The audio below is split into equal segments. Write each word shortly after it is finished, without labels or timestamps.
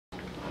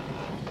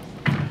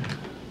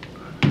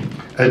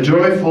A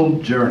joyful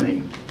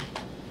journey.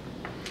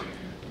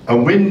 A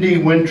windy,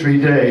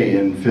 wintry day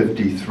in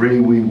 '53,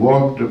 we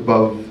walked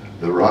above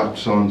the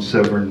rocks on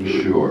Severn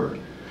Shore.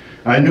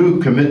 I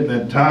knew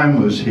commitment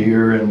time was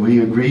here, and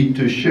we agreed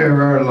to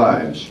share our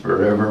lives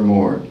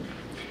forevermore.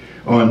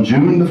 On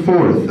June the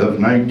 4th of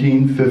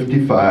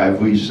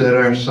 1955, we said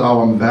our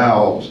solemn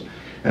vows,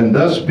 and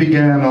thus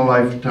began a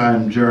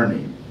lifetime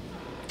journey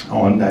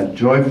on that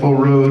joyful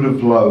road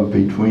of love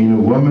between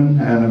a woman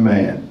and a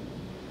man.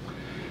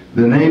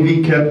 The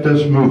Navy kept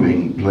us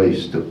moving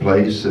place to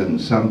place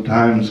and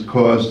sometimes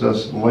caused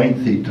us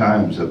lengthy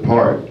times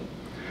apart.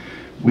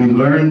 We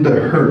learned the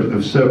hurt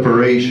of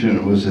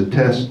separation was a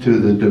test to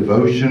the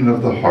devotion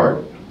of the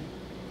heart.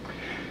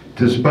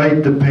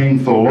 Despite the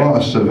painful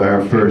loss of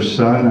our first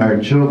son, our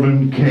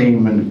children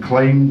came and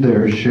claimed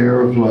their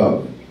share of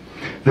love.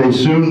 They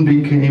soon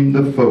became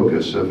the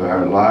focus of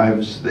our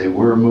lives. They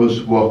were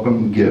most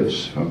welcome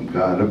gifts from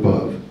God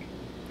above.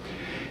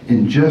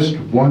 In just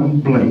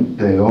one blink,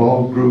 they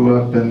all grew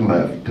up and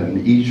left,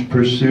 and each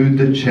pursued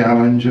the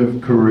challenge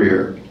of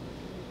career.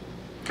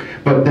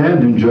 But then,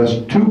 in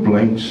just 2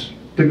 blinks,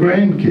 the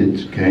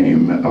grandkids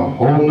came, a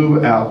whole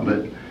new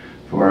outlet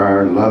for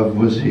our love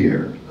was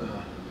here.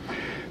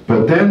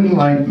 But then,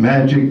 like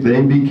magic,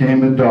 they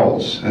became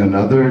adults, and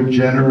other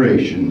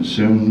generations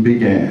soon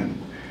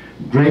began.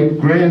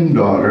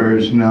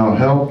 Great-granddaughters now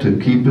help to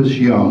keep us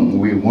young.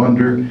 We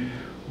wonder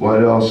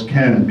what else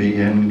can be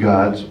in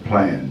God's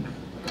plan.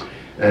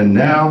 And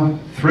now,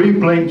 3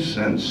 blinks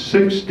and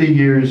 60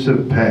 years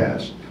have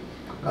passed.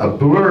 A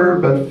blur,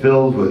 but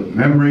filled with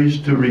memories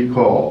to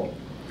recall.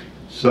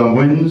 Some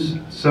wins,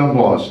 some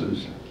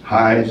losses,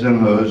 highs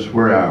and lows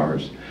were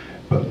ours.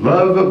 But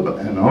love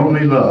and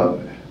only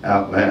love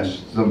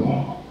outlasts them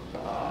all.